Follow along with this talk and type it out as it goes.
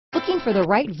Looking for the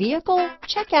right vehicle?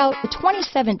 Check out the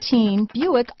 2017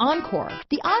 Buick Encore.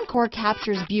 The Encore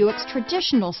captures Buick's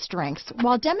traditional strengths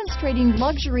while demonstrating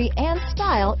luxury and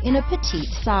style in a petite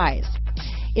size.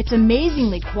 It's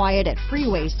amazingly quiet at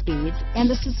freeway speeds, and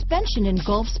the suspension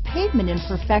engulfs pavement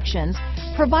imperfections,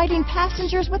 providing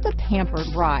passengers with a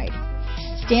pampered ride.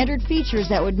 Standard features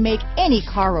that would make any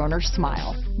car owner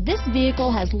smile. This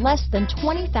vehicle has less than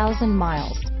 20,000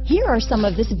 miles. Here are some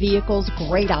of this vehicle's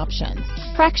great options: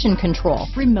 traction control,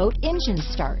 remote engine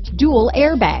start, dual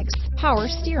airbags, power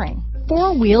steering,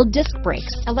 four-wheel disc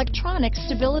brakes, electronic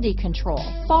stability control,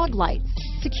 fog lights,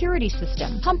 security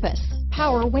system, compass,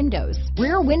 power windows,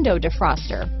 rear window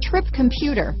defroster, trip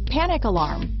computer, panic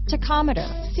alarm, tachometer,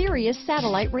 Sirius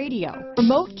satellite radio,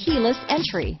 remote keyless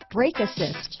entry, brake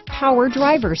assist, power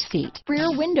driver's seat, rear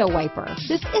window wiper.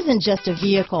 This isn't just a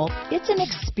vehicle, it's an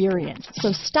experience.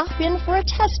 So stop in for a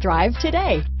test drive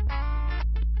today.